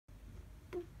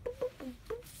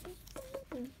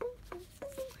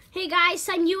Hey guys,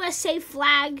 I'm USA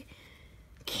Flag,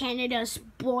 Canada's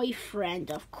boyfriend,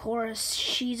 of course.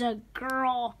 She's a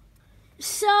girl.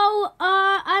 So,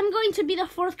 I'm going to be the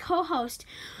fourth co-host.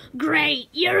 Great,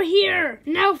 you're here.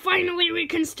 Now finally we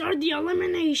can start the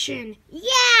elimination.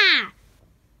 Yeah!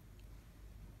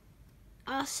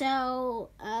 Also,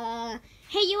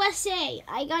 hey USA,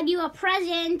 I got you a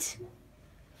present.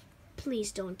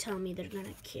 Please don't tell me they're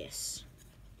gonna kiss.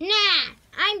 Nah,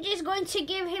 I'm just going to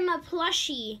give him a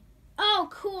plushie. Oh,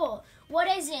 cool. What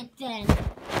is it then?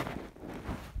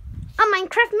 A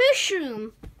Minecraft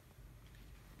mushroom.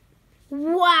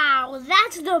 Wow,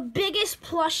 that's the biggest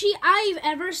plushie I've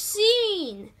ever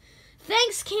seen.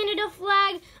 Thanks, Canada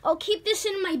Flag. I'll keep this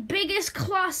in my biggest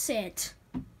closet.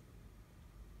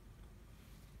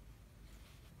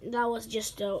 That was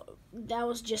just a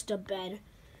bed.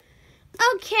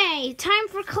 Okay, time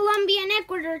for Colombia and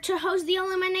Ecuador to host the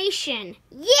elimination.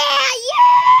 Yeah!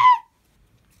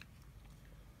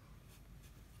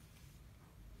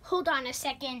 Hold on a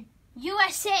second.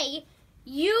 USA,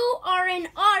 you are an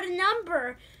odd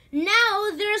number. Now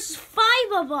there's 5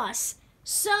 of us.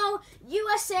 So,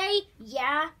 USA,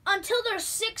 yeah, until there's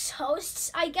 6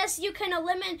 hosts, I guess you can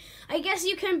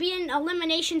be in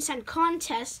eliminations and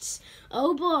contests.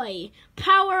 Oh boy,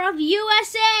 power of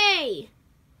USA!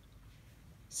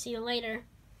 See you later.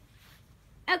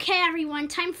 Okay, everyone,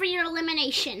 time for your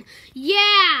elimination.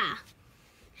 Yeah!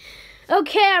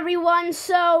 Okay, everyone,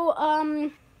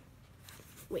 so,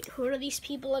 wait, who are these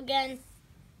people again?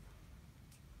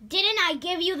 Didn't I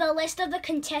give you the list of the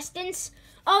contestants?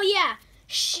 Oh, yeah.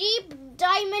 Sheep,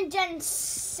 Diamond, and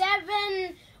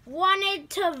 7 wanted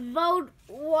to vote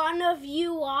one of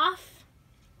you off.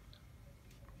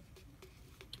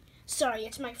 Sorry,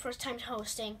 it's my first time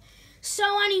hosting.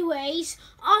 So anyways,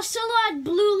 Ocelot,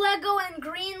 Blue Lego, and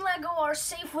Green Lego are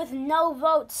safe with no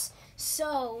votes.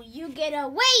 So you get a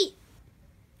wait!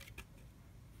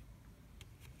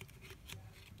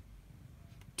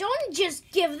 Don't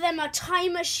just give them a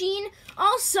time machine.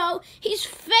 Also,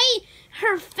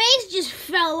 her face just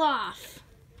fell off.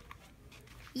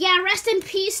 Yeah, rest in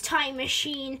peace, time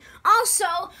machine.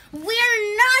 Also,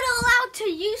 we're not allowed to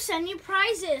use any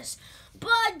prizes,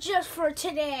 but just for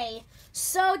today.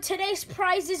 So today's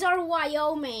prizes are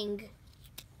Wyoming.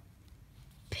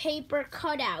 Paper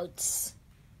cutouts.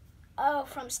 Oh,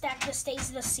 from Stack to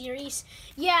Stays the series.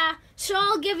 Yeah, so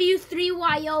I'll give you 3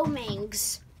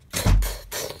 Wyomings.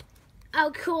 Oh,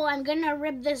 cool, I'm gonna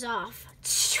rip this off.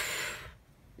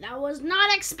 That was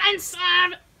not expensive.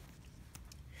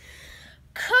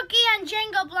 Cookie and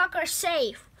Jenga block are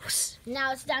safe.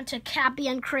 Now it's down to Cappy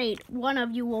and Crate. One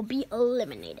of you will be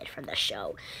eliminated from the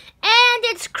show. And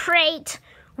it's Crate.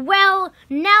 Well,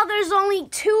 now there's only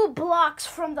 2 blocks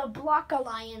from the Block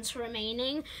Alliance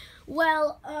remaining.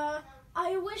 Well,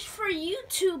 I wish for you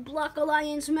 2 Block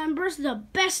Alliance members the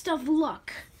best of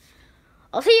luck.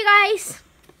 I'll see you guys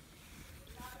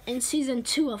in season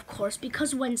 2, of course,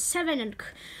 because when 7 and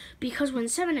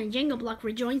Jenga Block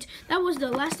rejoined, that was the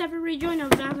last ever rejoin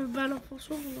of Battle for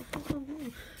Survival.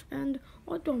 And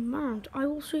I don't mind. I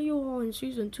will see you all in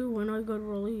season 2 when I get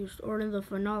released, or in the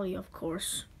finale, of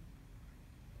course.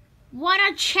 What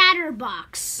a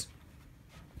chatterbox!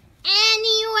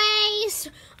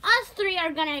 Anyways, us 3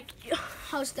 are gonna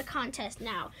host the contest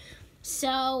now.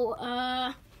 So,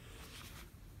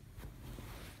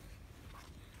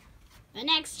 the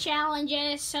next challenge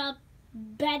is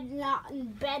bed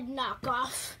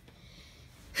knockoff.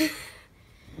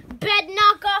 Bed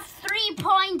knockoff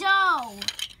 3.0.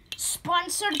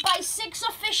 Sponsored by 6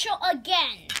 Official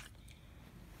again.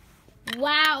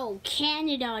 Wow,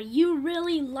 Canada, you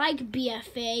really like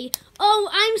BFA. Oh,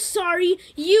 I'm sorry,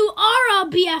 you are a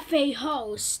BFA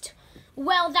host.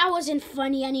 Well, that wasn't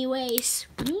funny anyways.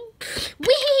 Wee,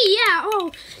 yeah,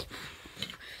 oh.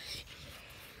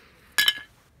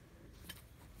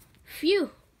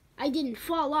 Phew, I didn't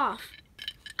fall off.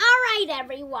 All right,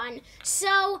 everyone.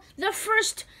 So the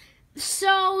first,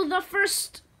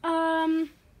 how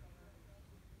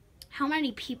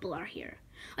many people are here?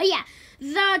 Oh yeah,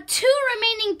 the 2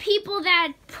 remaining people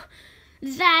that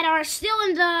are still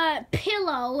in the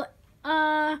pillow,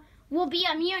 will be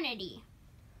immunity.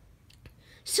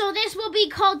 So this will be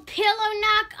called Pillow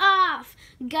Knockoff.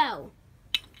 Go.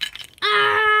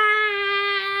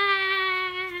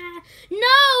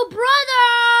 No, brother!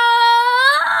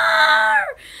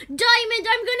 Diamond,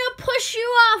 I'm gonna push you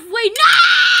off. Wait, no!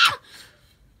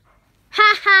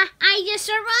 Haha, I just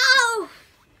survived.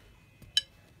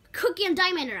 Cookie and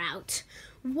Diamond are out.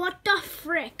 What the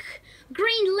frick?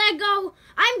 Green Lego,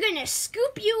 I'm gonna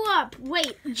scoop you up.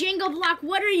 Wait, Jangle Block,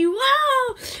 what are you?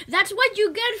 Oh, that's what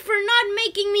you get for not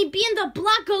making me be in the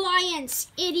Block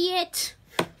Alliance, idiot.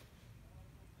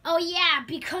 Oh yeah,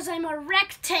 because I'm a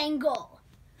rectangle.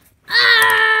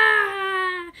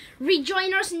 Ah!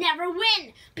 Rejoiners never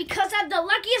win because I'm the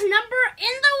luckiest number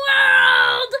in the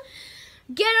world.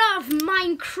 Get off,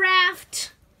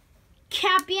 Minecraft.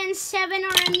 Cappy and 7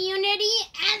 are immunity,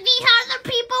 and the other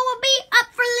people will be up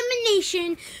for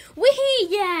elimination. Wee,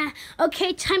 yeah.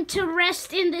 Okay, time to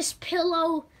rest in this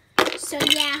pillow. So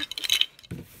yeah.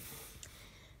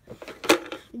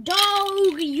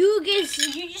 Dog, you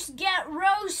just get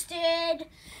roasted.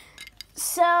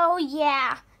 So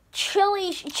yeah,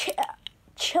 Chili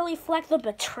Flag the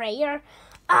betrayer.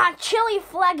 Chili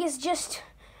Flag is just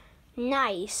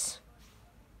nice.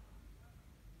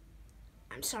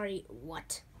 I'm sorry,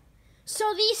 what?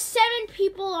 So these 7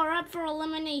 people are up for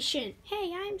elimination.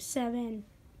 Hey, I'm 7.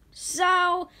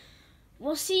 So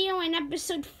we'll see you in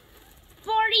episode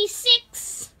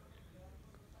 46.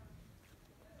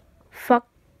 Fuck.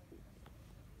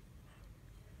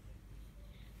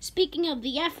 Speaking of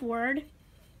the F word,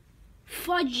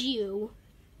 fudge you.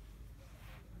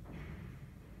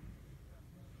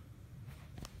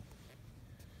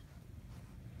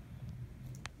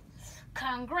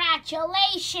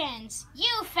 Congratulations!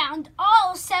 You found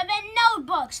all 7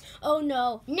 notebooks. Oh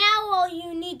no, now all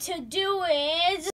you need to do is